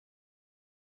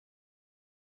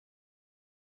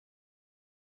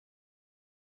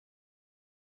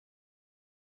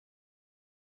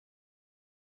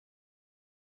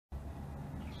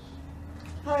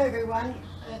Hi everyone,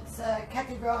 it's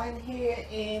Kathie Ryan here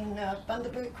in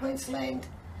Bundaberg, Queensland,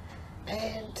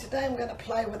 and today I'm going to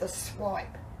play with a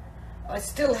swipe. I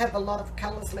still have a lot of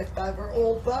colours left over,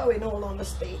 although in all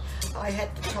honesty I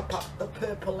had to top up the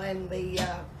purple and the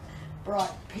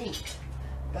bright pink,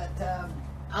 but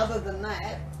other than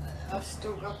that I've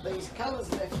still got these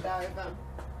colours left over,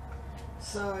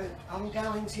 so I'm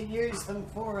going to use them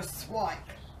for a swipe.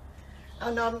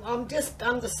 And I'm just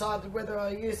undecided whether I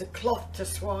use a cloth to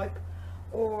swipe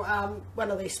or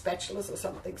one of these spatulas or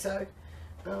something, so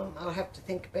I'll have to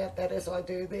think about that as I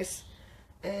do this.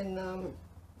 And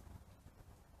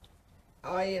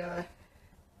I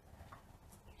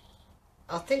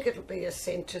think it'll be a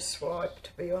centre swipe,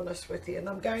 to be honest with you, and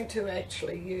I'm going to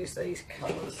actually use these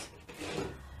colours.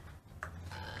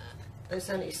 There's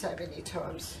only so many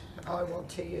times I want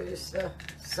to use the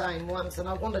same ones, and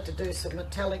I wanted to do some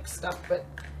metallic stuff, but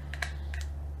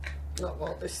not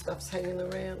while this stuff's hanging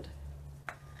around.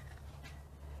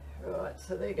 Right,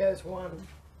 so there goes one.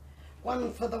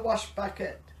 One for the wash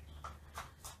bucket,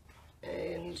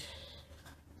 and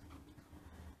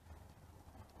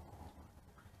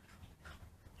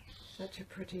such a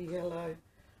pretty yellow.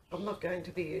 I'm not going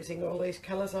to be using all these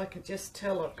colours. I can just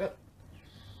tell I've got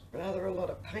rather a lot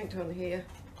of paint on here,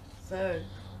 so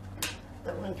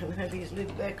that one can have his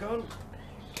lid back on.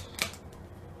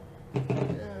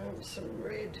 Some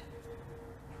red.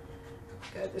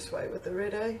 Go this way with the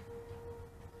red, eh?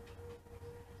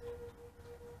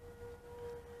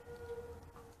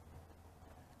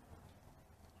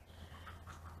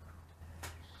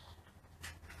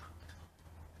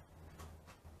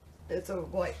 There's a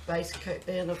white base coat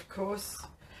down, of course.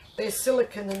 There's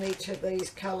silicone in each of these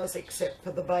colours except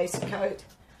for the base coat,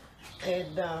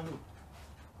 and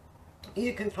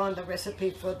you can find the recipe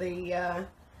for the I'll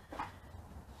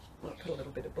put a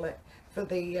little bit of black for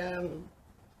the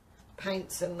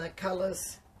paints and the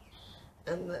colours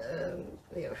and the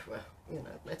yeah, well, you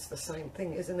know, that's the same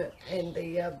thing, isn't it? And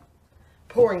the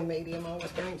pouring medium, I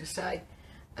was going to say,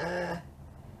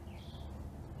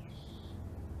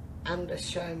 under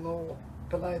show more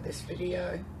below this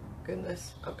video.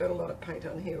 Goodness, I've got a lot of paint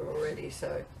on here already,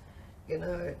 so you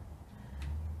know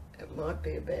it might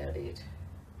be about it.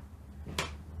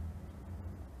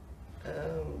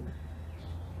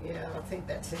 Yeah, I think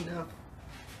that's enough.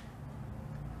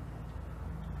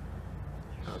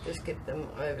 I'll just get them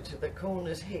over to the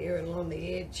corners here and on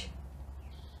the edge.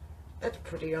 That's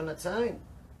pretty on its own.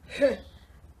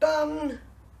 Done!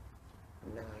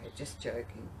 No, just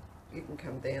joking. You can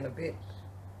come down a bit.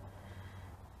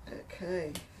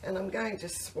 Okay, and I'm going to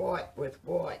swipe with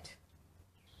white.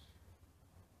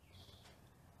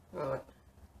 Right.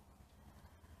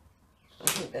 I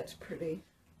think that's pretty.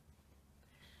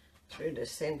 Through the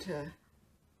centre.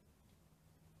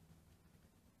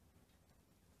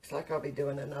 Looks like I'll be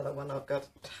doing another one. I've got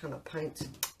a ton of paints.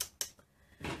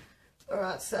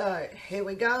 Alright, so here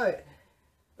we go.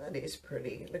 That is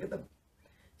pretty. Look at the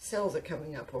cells are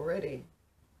coming up already.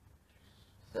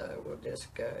 So we'll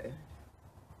just go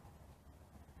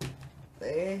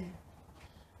there.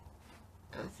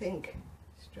 I think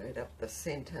straight up the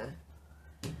centre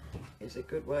is a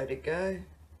good way to go.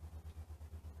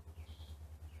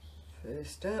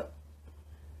 First up,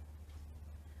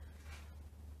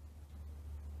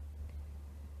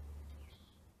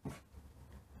 a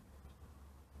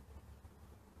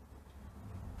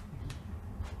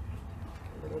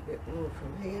little bit more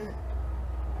from here.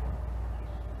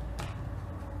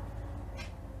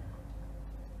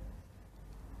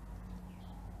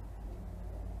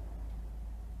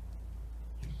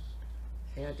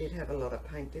 See, I did have a lot of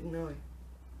paint, didn't I?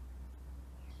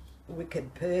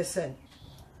 Wicked person.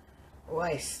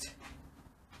 Waste.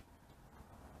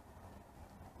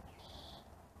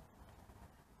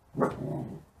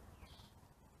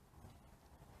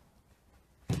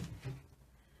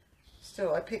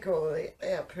 Still, I pick all of the,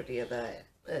 how pretty are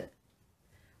they?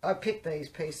 I pick these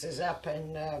pieces up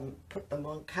and put them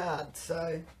on cards,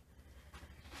 so,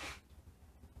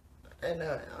 and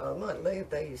I might leave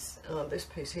these, oh, this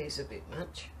piece here's a bit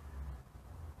much.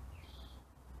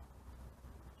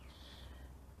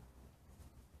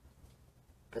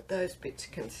 But those bits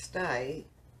can stay.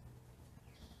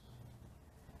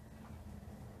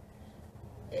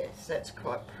 Yes, that's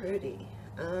quite pretty.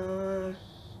 I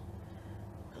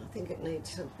think it needs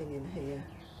something in here.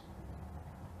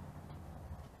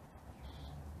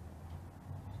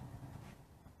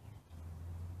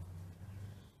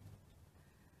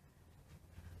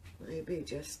 Maybe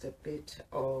just a bit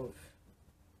of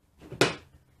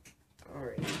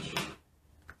orange.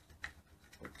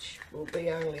 Which will be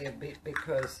only a bit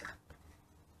because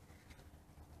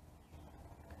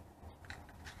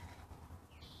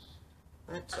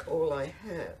that's all I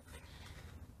have.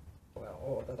 Well,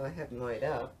 all that I have made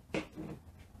up.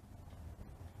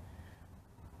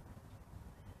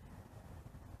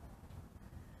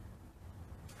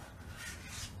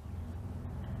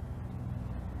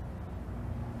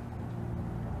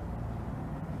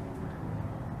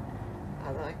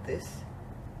 I like this.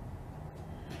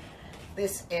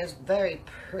 This is very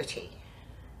pretty,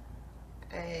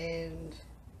 and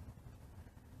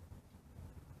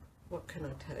what can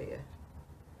I tell you?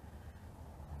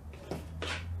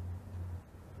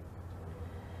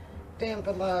 Down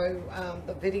below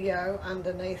the video,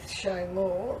 underneath Show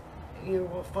More, you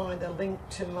will find a link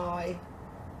to my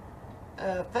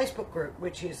Facebook group,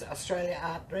 which is Australia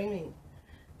Art Dreaming,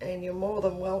 and you're more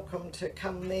than welcome to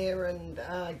come there and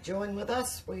join with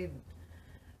us. We'd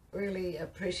really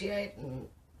appreciate and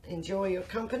enjoy your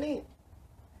company.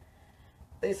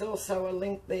 There's also a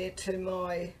link there to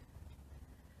my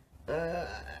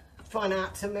Fine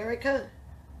Arts America,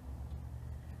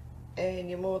 and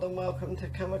you're more than welcome to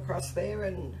come across there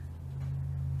and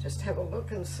just have a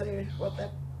look and see what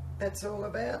that's all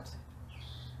about.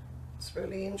 It's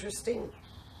really interesting.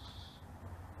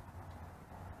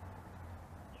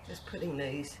 Just putting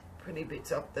these pretty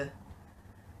bits off the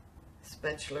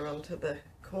spatula onto the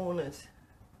corners,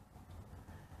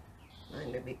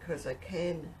 mainly because I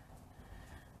can,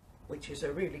 which is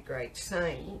a really great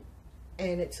saying,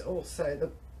 and it's also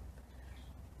the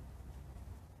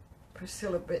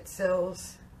Priscilla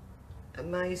Betzel's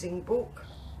amazing book.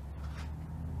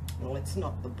 Well, it's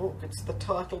not the book, it's the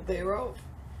title thereof,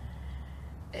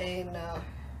 and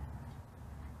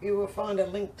you will find a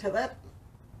link to that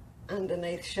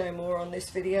underneath Show More on this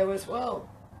video as well.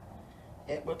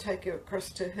 It will take you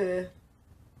across to her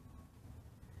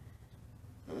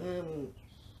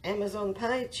Amazon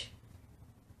page,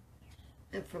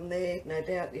 and from there no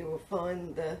doubt you will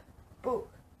find the book.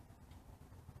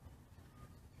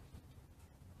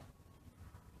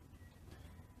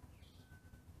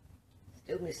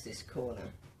 Still miss this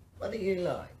corner. What do you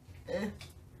like? Eh?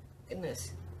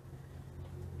 Goodness.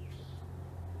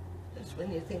 Just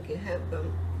when you think you have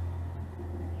them.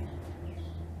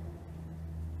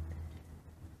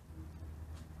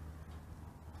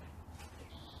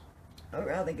 I'd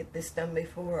rather get this done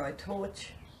before I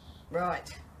torch. Right,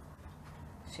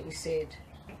 she said.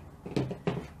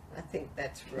 I think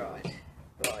that's right.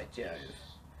 By Jove.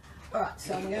 Alright,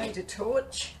 so I'm going to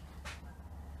torch.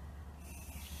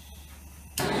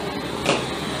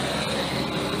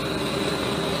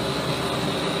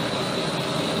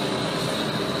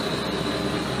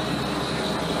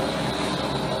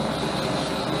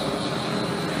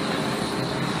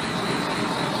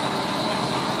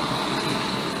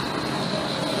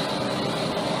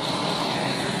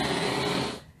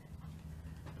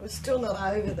 Still not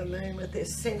over the moon with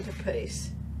this centerpiece,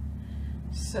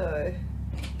 so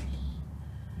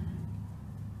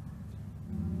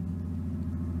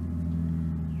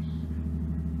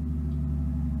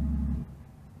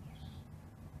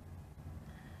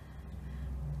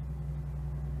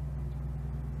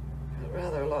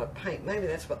rather a lot of paint. Maybe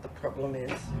that's what the problem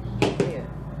is. Yeah.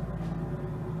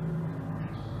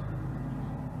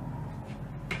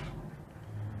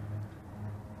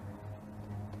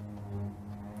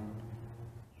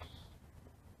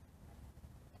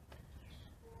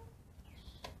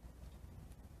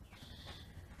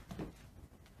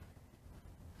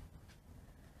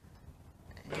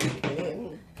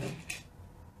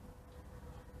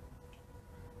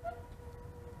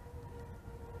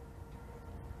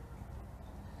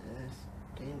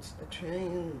 Against the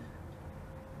train.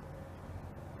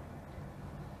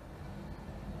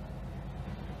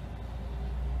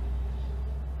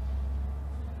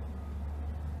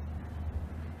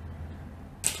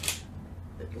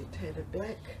 Little tad of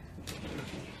black.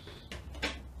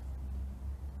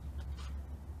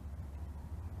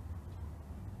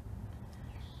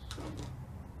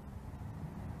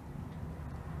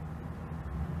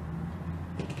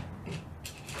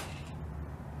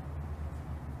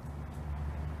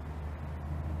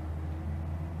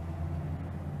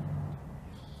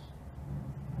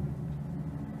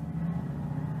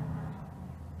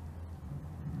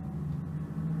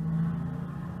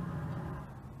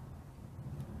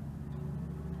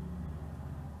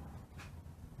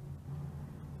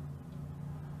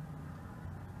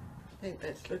 I think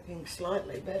that's looking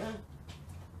slightly better.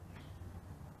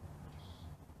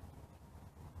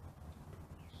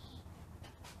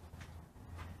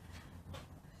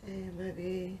 And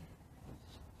maybe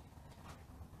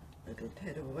a little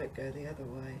tad of white go the other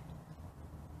way.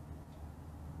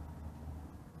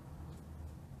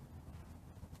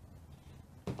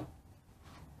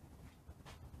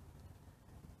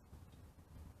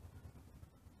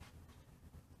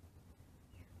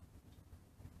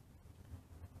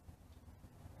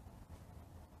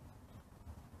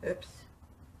 Oops.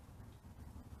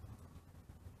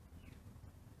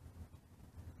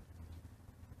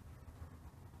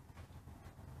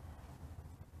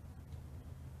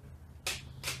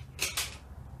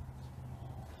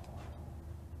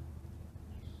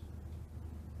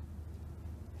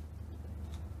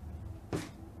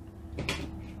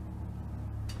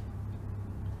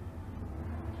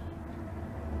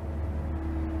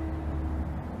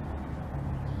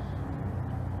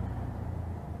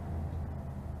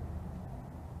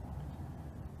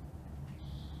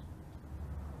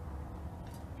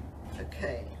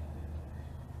 Okay.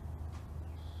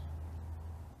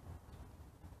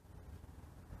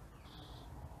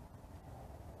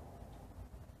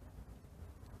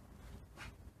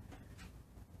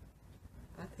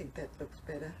 I think that looks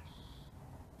better.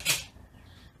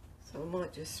 So I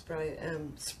might just spray.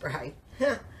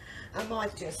 I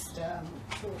might just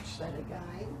torch that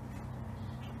again.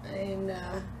 And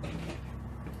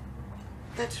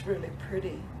that's really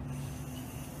pretty.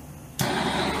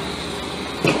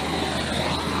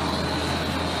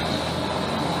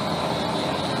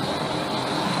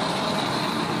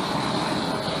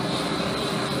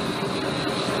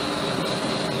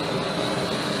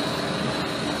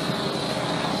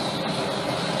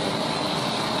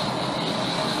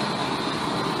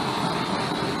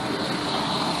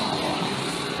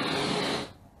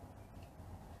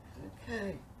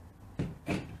 Okay.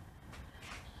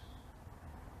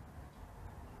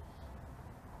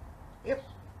 Yep,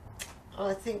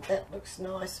 I think that looks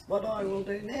nice. What I will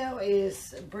do now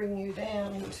is bring you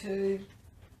down to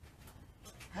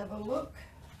have a look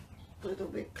a little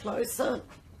bit closer,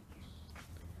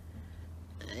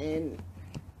 and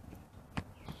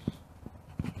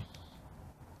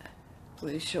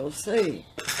we shall see.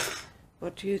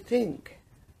 What do you think?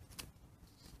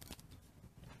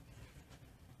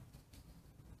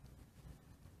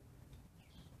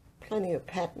 Plenty of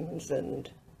patterns and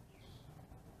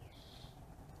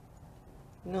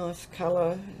nice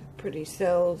colour, pretty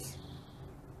cells.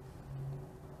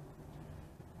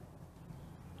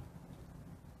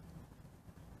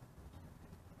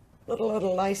 Not a lot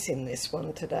of lace in this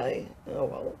one today. Oh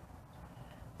well.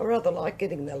 I rather like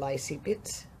getting the lacy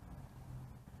bits.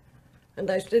 And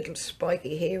those little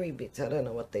spiky hairy bits, I don't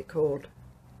know what they're called.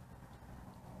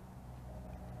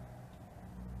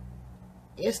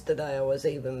 Yesterday I was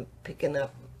even picking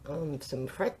up some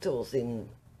fractals in,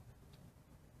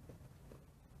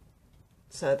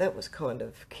 so that was kind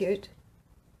of cute.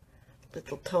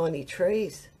 Little tiny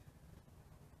trees.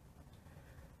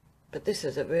 But this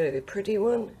is a very pretty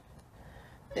one.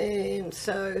 And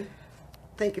so,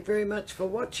 thank you very much for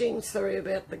watching. Sorry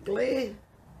about the glare.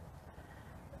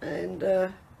 And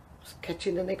catch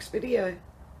you in the next video.